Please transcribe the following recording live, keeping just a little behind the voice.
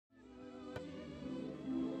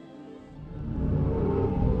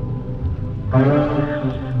Hi,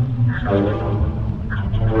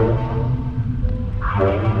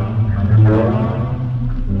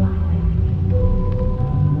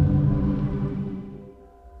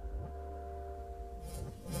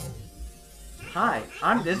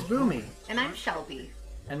 I'm Diz Boomy, And I'm Shelby.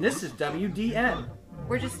 and this is WDN.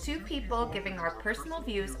 We're just two people giving our personal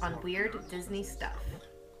views on weird Disney stuff.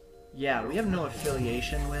 Yeah, we have no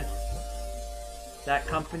affiliation with that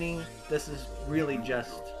company. This is really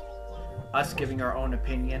just us giving our own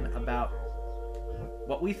opinion about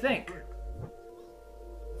what we think.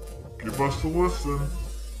 Give us a listen.